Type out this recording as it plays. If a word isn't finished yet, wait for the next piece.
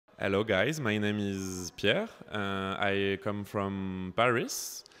Hello guys, my name is Pierre. I come from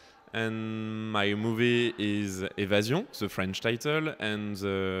Paris and my movie is Évasion, the French title, and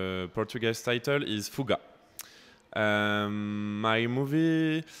the Portuguese title is FUGA. My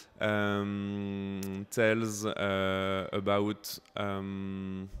movie tells about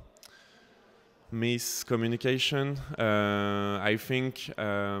miscommunication. I think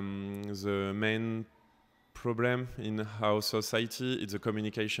the main problem in our society is the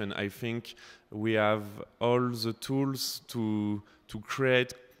communication. I think we have all the tools to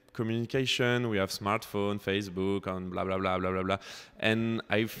create communication. We have smartphone, Facebook, and blah blah blah blah blah blah. And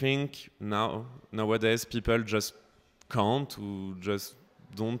I think nowadays people just can't, who just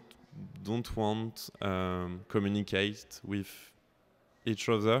don't want communicate with each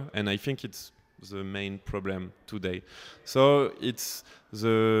other. And I think it's the main problem today. So it's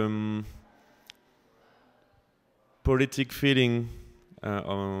the politic feeling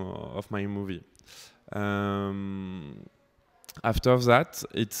of my movie. After that,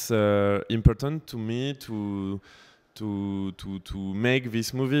 it's important to me to make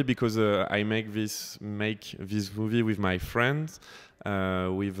this movie because I make this movie with my friends,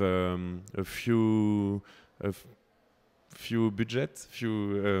 with a few budget,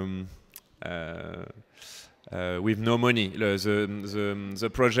 with no money. The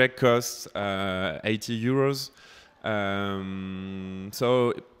project costs 80 euros.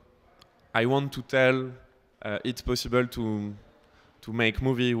 So I want to tell it's possible to make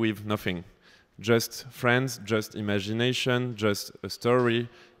movie with nothing, just friends, just imagination, just a story,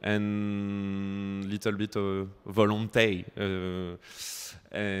 and little bit of volonté.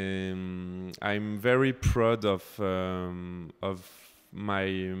 I'm very proud of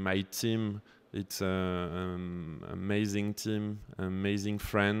my team. It's an amazing team, amazing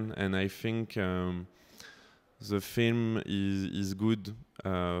friend, and I think the film is good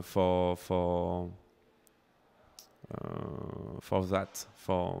for that,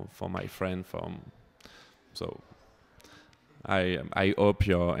 for my friend. So I hope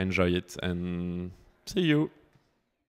you enjoy it, and see you.